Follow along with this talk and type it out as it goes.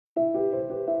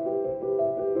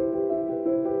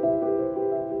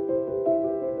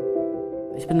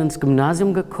bin ins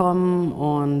Gymnasium gekommen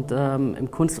und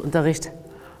im Kunstunterricht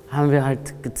haben wir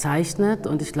halt gezeichnet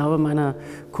und ich glaube, meine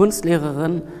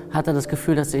Kunstlehrerin hatte das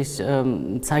Gefühl, dass ich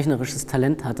ein zeichnerisches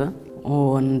Talent hatte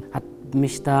und hat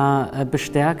mich da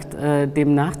bestärkt,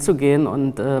 dem nachzugehen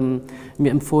und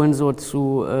mir empfohlen, so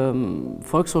zu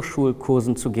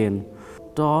Volkshochschulkursen zu gehen.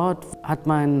 Dort hat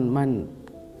mein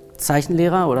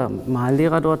Zeichenlehrer oder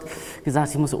Mallehrer dort gesagt,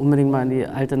 ich muss unbedingt mal in die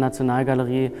Alte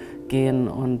Nationalgalerie gehen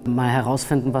und mal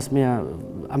herausfinden, was mir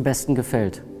am besten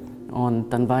gefällt.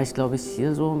 Und dann war ich, glaube ich,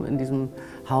 hier so in diesem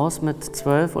Haus mit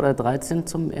 12 oder 13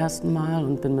 zum ersten Mal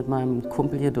und bin mit meinem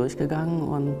Kumpel hier durchgegangen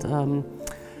und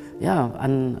ja,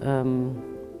 an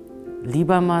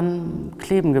Liebermann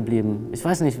kleben geblieben. Ich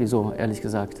weiß nicht wieso, ehrlich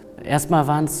gesagt. Erstmal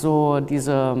waren es so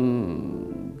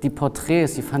die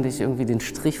Porträts, die fand ich irgendwie, den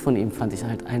Strich von ihm fand ich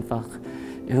halt einfach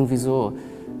irgendwie so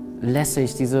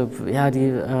lässig.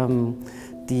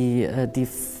 Die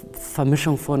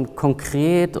Vermischung von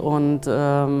konkret und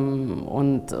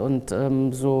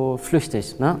so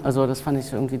flüchtig, ne? Also das fand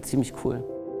ich irgendwie ziemlich cool.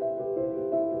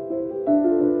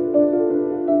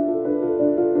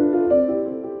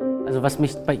 Also was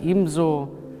mich bei ihm so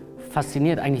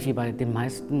fasziniert, eigentlich wie bei den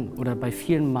meisten oder bei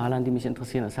vielen Malern, die mich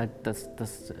interessieren, ist halt,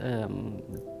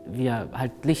 wie er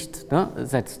halt Licht, ne,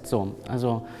 setzt. So.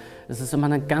 Also es ist immer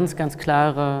eine ganz, ganz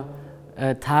klare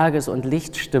Tages- und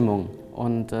Lichtstimmung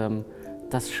und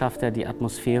das schafft ja die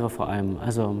Atmosphäre vor allem.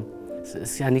 Also es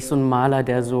ist ja nicht so ein Maler,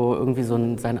 der so irgendwie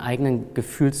seinen eigenen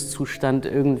Gefühlszustand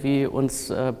irgendwie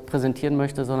uns präsentieren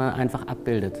möchte, sondern einfach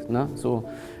abbildet, ne? So,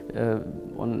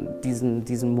 und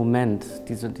diesen Moment,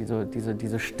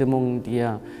 diese Stimmung,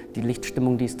 die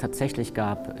Lichtstimmung, die es tatsächlich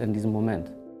gab in diesem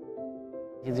Moment.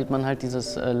 Hier sieht man halt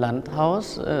dieses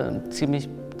Landhaus, ziemlich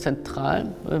zentral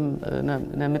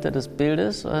in der Mitte des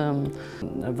Bildes,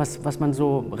 was man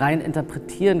so rein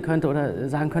interpretieren könnte oder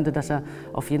sagen könnte, dass er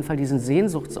auf jeden Fall diesen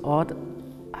Sehnsuchtsort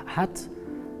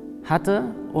hatte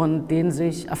und den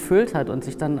sich erfüllt hat und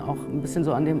sich dann auch ein bisschen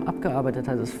so an dem abgearbeitet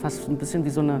hat. Das ist fast ein bisschen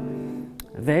wie so eine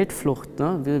Weltflucht,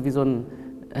 ne? Wie so ein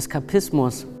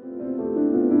Eskapismus.